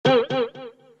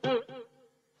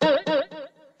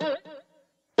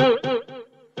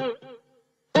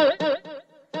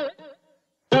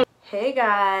Hey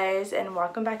guys, and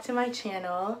welcome back to my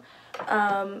channel.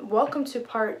 Welcome to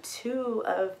part 2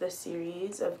 of the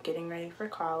series of getting ready for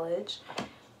college.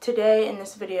 Today in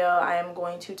this video I am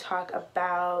going to talk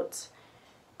about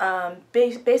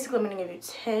basically I'm going to give you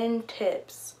 10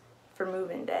 tips for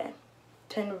move-in day.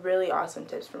 10 really awesome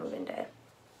tips for move-in day.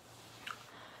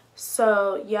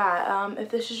 So yeah, if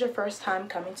this is your first time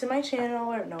coming to my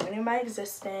channel or knowing my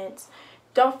existence,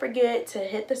 don't forget to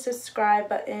hit the subscribe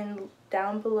button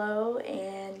down below,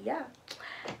 and yeah,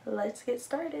 let's get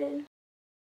started.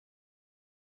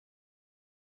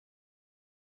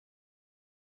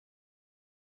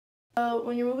 So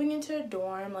when you're moving into a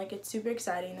dorm, like, it's super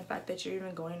exciting the fact that you're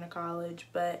even going to college,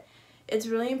 but it's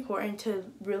really important to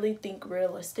really think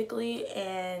realistically,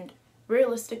 and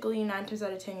realistically 9 times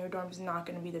out of 10 your dorm is not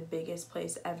going to be the biggest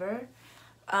place ever.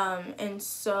 And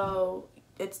so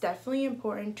it's definitely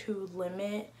important to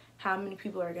limit how many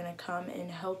people are going to come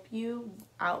and help you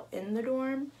out in the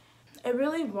dorm. It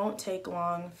really won't take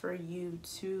long for you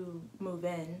to move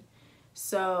in,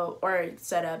 so, or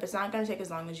set up. It's not going to take as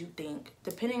long as you think,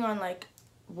 depending on like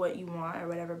what you want or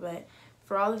whatever, but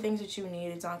for all the things that you need,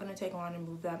 it's not going to take long to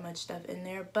move that much stuff in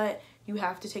there. But you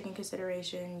have to take in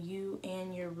consideration you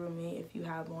and your roommate, if you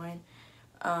have one.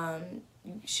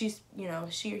 She's, you know,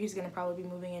 she or he's going to probably be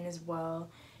moving in as well.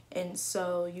 And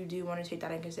so you do want to take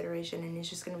that in consideration, and it's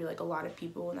just going to be like a lot of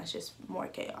people, and that's just more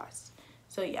chaos.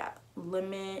 So yeah,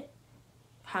 limit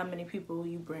how many people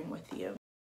you bring with you.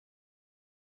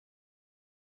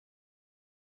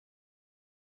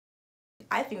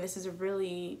 I think this is a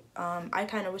really, I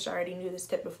kind of wish I already knew this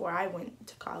tip before I went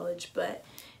to college, but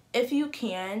if you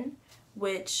can,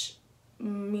 which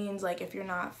means like if you're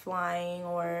not flying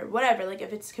or whatever, like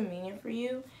if it's convenient for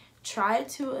you, try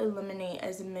to eliminate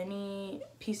as many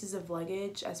pieces of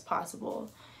luggage as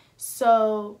possible.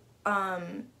 So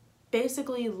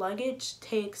basically luggage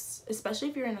takes, especially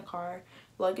if you're in a car,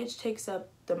 luggage takes up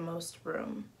the most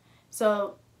room.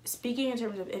 So speaking in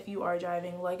terms of if you are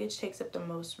driving, luggage takes up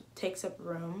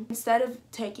room. Instead of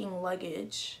taking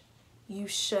luggage, you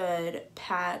should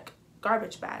pack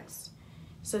garbage bags.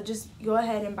 So just go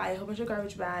ahead and buy a whole bunch of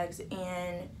garbage bags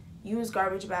and use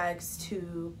garbage bags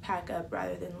to pack up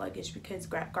rather than luggage, because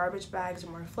garbage bags are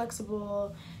more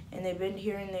flexible and they bend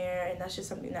here and there, and that's just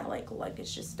something that like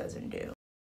luggage just doesn't do.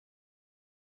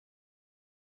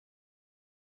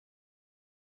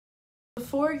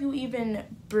 Before you even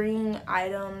bring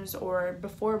items, or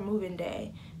before move-in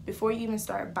day, before you even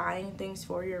start buying things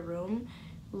for your room,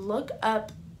 look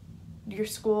up your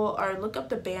school, or look up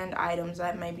the banned items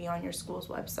that might be on your school's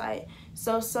website.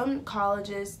 So some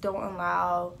colleges don't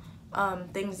allow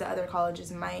things that other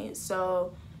colleges might.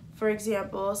 So for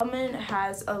example, Spelman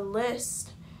has a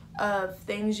list of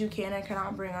things you can and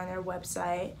cannot bring on their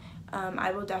website.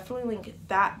 I will definitely link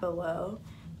that below.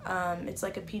 It's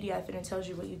like a PDF, and it tells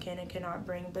you what you can and cannot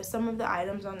bring. But some of the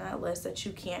items on that list that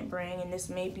you can't bring, and this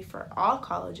may be for all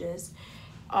colleges,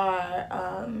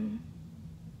 are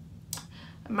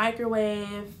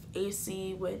microwave,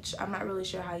 AC, which I'm not really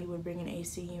sure how you would bring an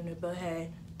AC unit, but hey,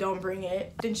 don't bring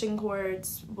it. Extension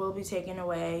cords will be taken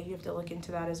away. You have to look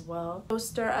into that as well.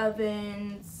 Toaster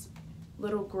ovens,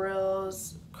 little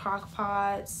grills, crock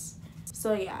pots.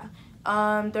 So yeah,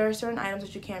 there are certain items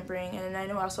that you can't bring, and I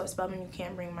know also at Spelman you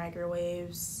can't bring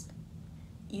microwaves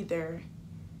either,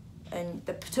 and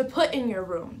to put in your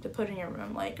room,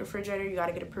 like refrigerator you got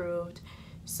to get approved.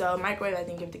 So microwave, I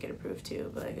think you have to get approved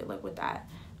too, but good luck with that.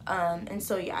 And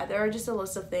so yeah, there are just a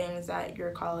list of things that your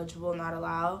college will not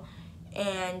allow,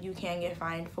 and you can get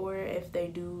fined for it if they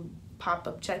do pop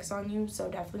up checks on you. So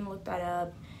definitely look that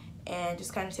up and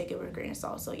just kind of take it with a grain of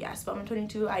salt. So yeah, Spelman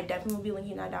 22, I definitely will be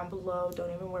linking that down below.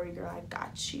 Don't even worry, girl, I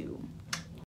got you.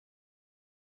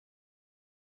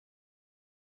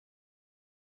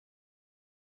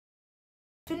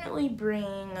 Definitely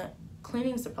bring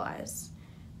cleaning supplies.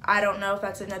 I don't know if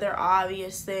that's another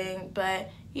obvious thing, but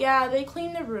yeah, they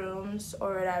clean the rooms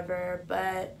or whatever,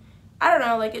 but I don't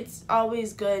know, like, it's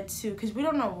always good to, because we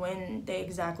don't know when they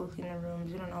exactly clean the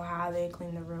rooms, we don't know how they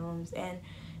clean the rooms, and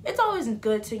it's always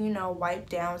good to, you know, wipe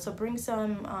down. So bring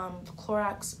some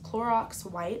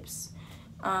Clorox wipes.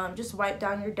 Just wipe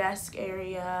down your desk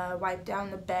area, wipe down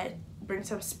the bed, bring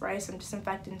some spray, some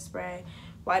disinfectant spray,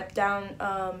 wipe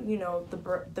down you know, the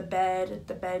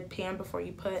bed pan before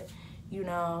you put, you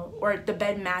know, or the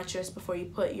bed mattress before you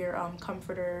put your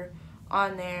comforter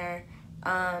on there.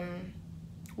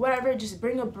 Whatever, just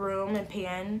bring a broom and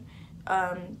pan,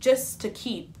 just to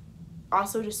keep,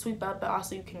 also to sweep up, but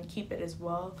also you can keep it as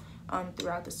well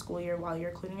throughout the school year while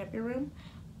you're cleaning up your room.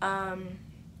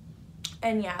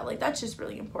 And yeah, like, that's just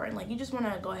really important. Like, you just want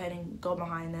to go ahead and go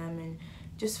behind them and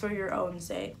just for your own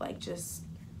sake. Like, just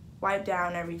wipe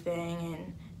down everything,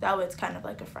 and that way it's kind of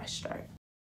like a fresh start.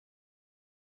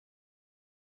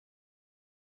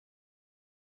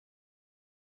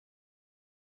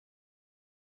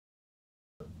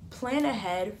 Plan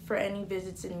ahead for any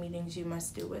visits and meetings you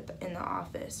must do in the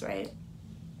office, right?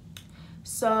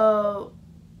 So,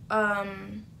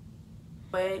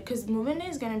 because moving day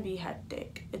is going to be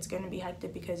hectic. It's going to be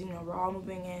hectic because, you know, we're all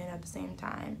moving in at the same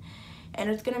time. And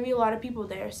it's going to be a lot of people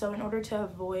there. So in order to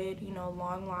avoid, you know,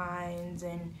 long lines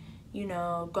and, you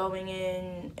know, going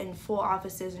in full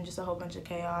offices and just a whole bunch of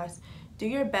chaos, do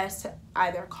your best to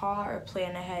either call or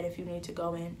plan ahead if you need to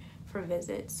go in for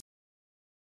visits.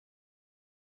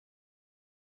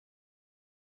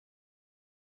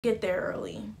 Get there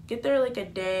early. Get there like a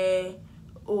day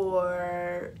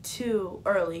or two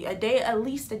early. At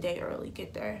least a day early.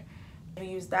 Get there.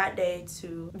 Use that day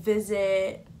to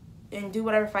visit and do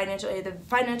whatever financial aid. The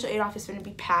financial aid office is going to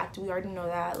be packed. We already know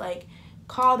that. Like,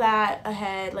 call that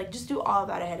ahead. Like, just do all of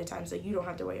that ahead of time so you don't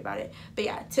have to worry about it. But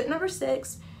yeah, tip number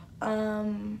 6,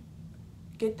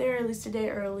 get there at least a day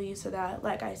early so that,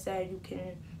 like I said, you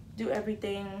can do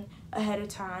everything ahead of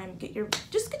time.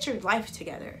 Just get your life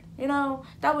together, you know?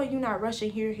 That way you're not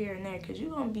rushing here, and there, because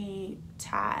you're going to be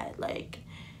tired. Like,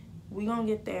 we going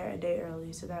to get there a day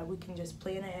early so that we can just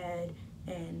plan ahead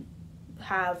and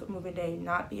have moving day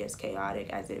not be as chaotic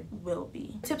as it will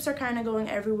be. Tips are kind of going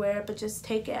everywhere, but just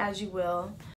take it as you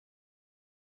will.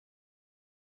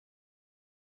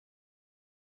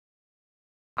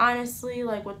 Honestly,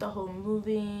 like, with the whole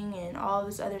moving and all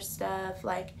this other stuff,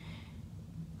 like,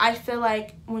 I feel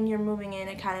like when you're moving in,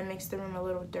 it kind of makes the room a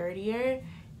little dirtier.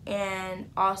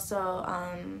 And also,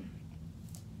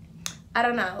 I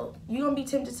don't know, you're gonna be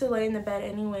tempted to lay in the bed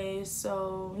anyways,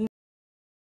 so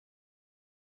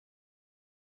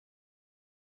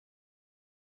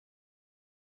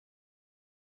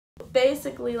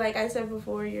basically, like I said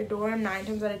before, your dorm 9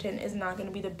 times out of 10 is not going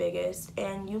to be the biggest,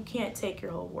 and you can't take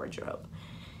your whole wardrobe.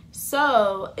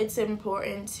 So it's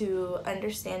important to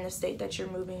understand the state that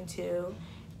you're moving to,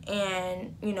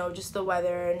 and, you know, just the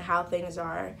weather and how things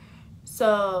are.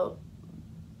 So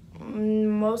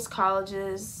most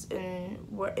colleges in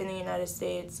the United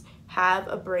States have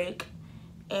a break,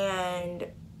 and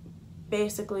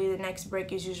basically the next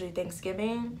break is usually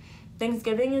Thanksgiving.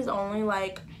 Thanksgiving is only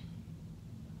like,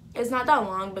 it's not that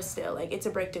long, but still, like, it's a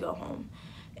break to go home.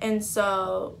 And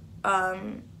so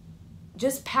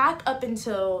just pack up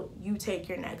until you take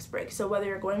your next break. So whether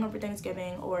you're going home for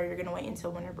Thanksgiving or you're gonna wait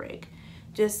until winter break,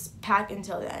 just pack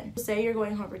until then. Say you're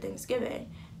going home for Thanksgiving,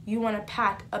 you want to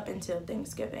pack up until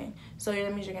Thanksgiving. So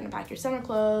that means you're going to pack your summer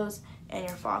clothes and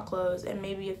your fall clothes and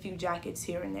maybe a few jackets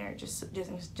here and there, just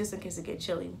in case it gets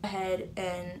chilly. Ahead,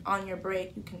 and on your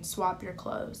break you can swap your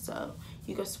clothes. So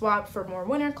you can swap for more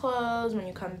winter clothes. When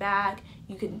you come back,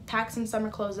 you can pack some summer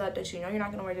clothes up that you know you're not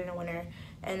going to wear during the winter,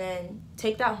 and then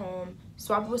take that home,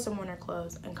 swap it with some winter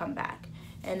clothes, and come back,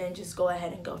 and then just go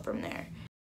ahead and go from there.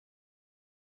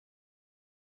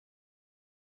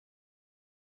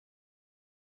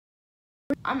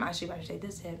 I'm actually about to take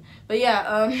this tip, but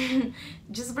yeah,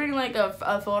 just bring like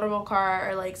a foldable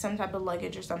cart or like some type of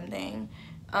luggage or something,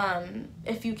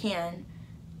 if you can.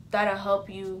 That'll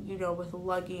help you, you know, with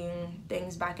lugging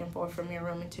things back and forth from your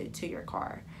room to your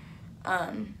car.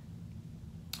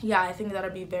 Yeah, I think that'll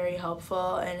be very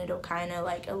helpful, and it'll kind of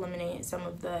like eliminate some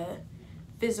of the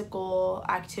physical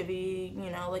activity, you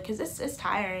know, like, because it's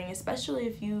tiring, especially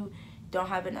if you don't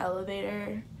have an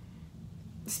elevator.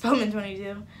 Spelman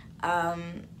 22.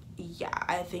 Yeah,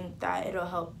 I think that it'll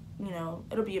help, you know,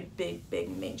 it'll be a big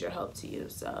major help to you.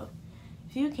 So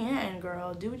if you can,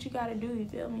 girl, do what you gotta do, you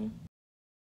feel me?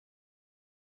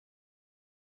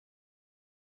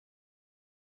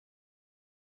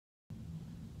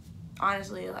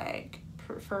 Honestly, like,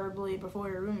 preferably before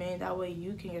your roommate, that way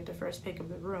you can get the first pick of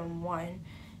the room, 1.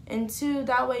 And 2,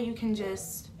 that way you can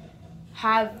just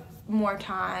have more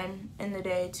time in the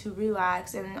day to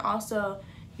relax. And also,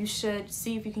 you should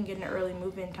see if you can get an early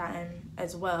move-in time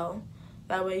as well.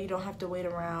 That way you don't have to wait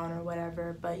around or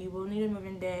whatever, but you will need a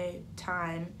move-in day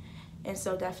time. And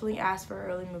so definitely ask for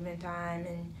early move-in time,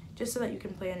 and just so that you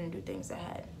can plan and do things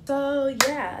ahead. So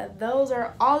yeah, those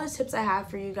are all the tips I have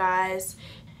for you guys.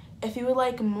 If you would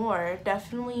like more,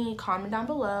 definitely comment down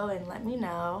below and let me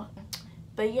know.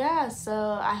 But yeah,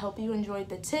 so I hope you enjoyed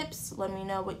the tips. Let me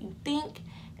know what you think.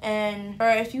 Or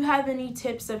if you have any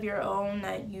tips of your own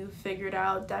that you figured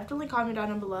out, definitely comment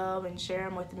down below and share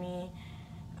them with me.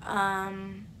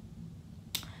 And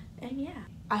yeah,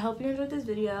 I hope you enjoyed this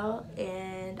video,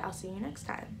 and I'll see you next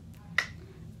time.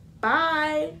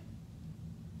 Bye!